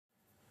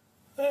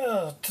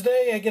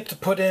Today I get to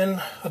put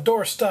in a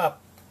doorstop.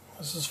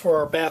 This is for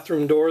our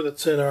bathroom door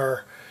that's in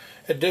our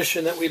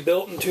addition that we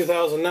built in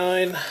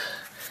 2009.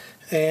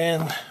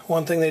 And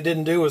one thing they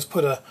didn't do was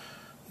put a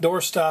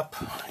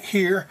doorstop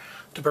here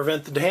to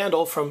prevent the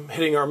handle from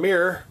hitting our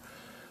mirror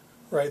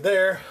right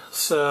there.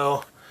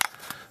 So,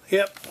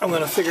 yep, I'm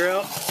going to figure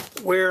out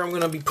where I'm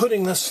going to be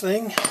putting this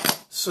thing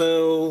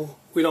so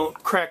we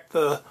don't crack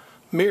the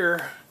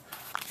mirror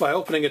by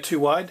opening it too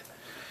wide.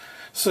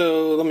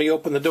 So let me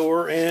open the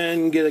door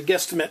and get a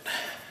guesstimate.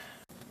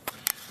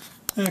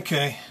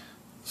 Okay,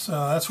 so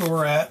that's where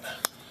we're at.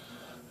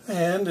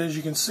 And as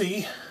you can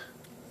see,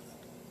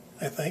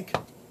 I think,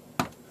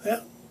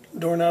 yeah,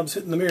 doorknob's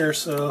hitting the mirror,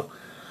 so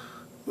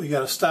we got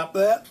to stop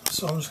that.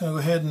 So I'm just going to go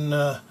ahead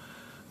and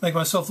make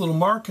myself a little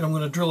mark, and I'm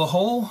going to drill a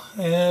hole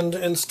and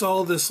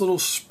install this little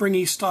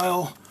springy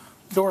style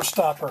door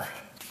stopper.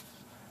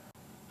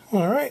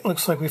 Alright,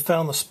 looks like we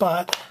found the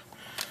spot.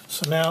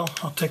 So now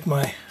I'll take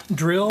my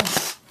drill,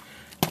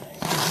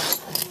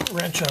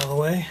 wrench out of the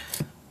way,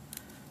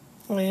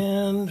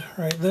 and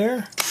right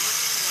there,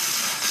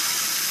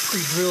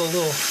 pre-drill a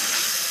little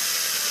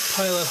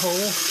pilot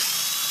hole.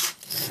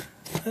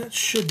 That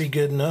should be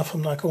good enough.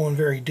 I'm not going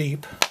very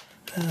deep.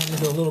 And I'm going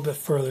to go a little bit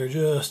further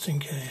just in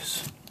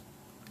case.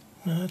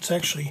 No, that's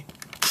actually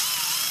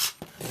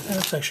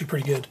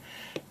pretty good.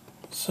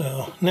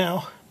 So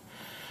now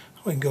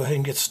we can go ahead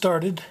and get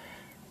started.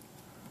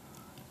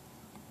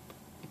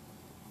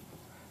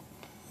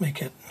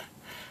 Make it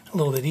a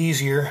little bit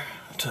easier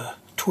to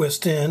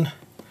twist in.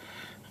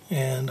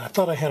 And I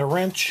thought I had a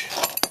wrench,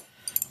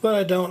 but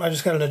I don't. I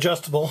just got an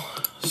adjustable.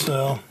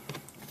 So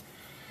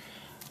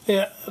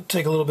yeah, it'll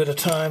take a little bit of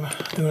time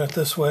doing it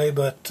this way,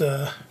 but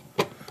get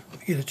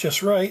it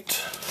just right,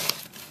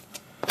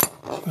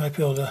 might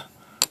be able to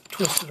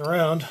twist it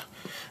around.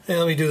 And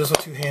let me do this with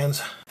two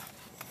hands.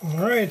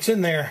 Alright, it's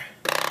in there.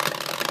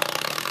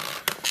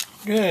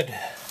 Good.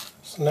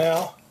 So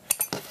now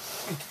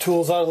get the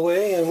tools out of the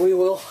way and we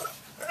will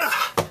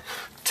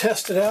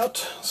test it out,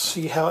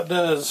 see how it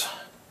does.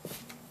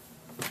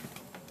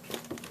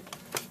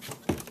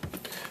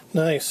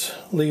 Nice.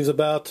 Leaves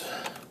about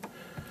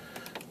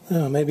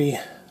maybe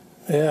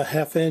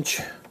 ½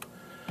 inch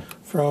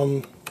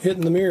from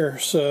hitting the mirror,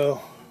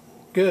 so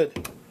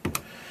good.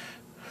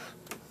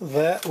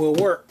 That will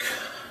work.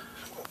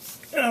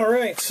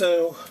 Alright,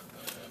 so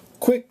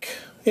quick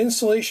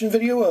installation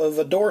video of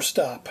a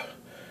doorstop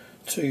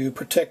to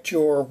protect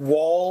your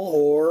wall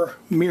or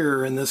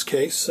mirror in this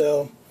case.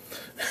 So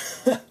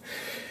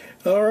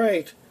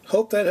alright,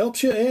 hope that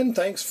helps you, and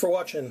thanks for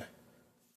watching.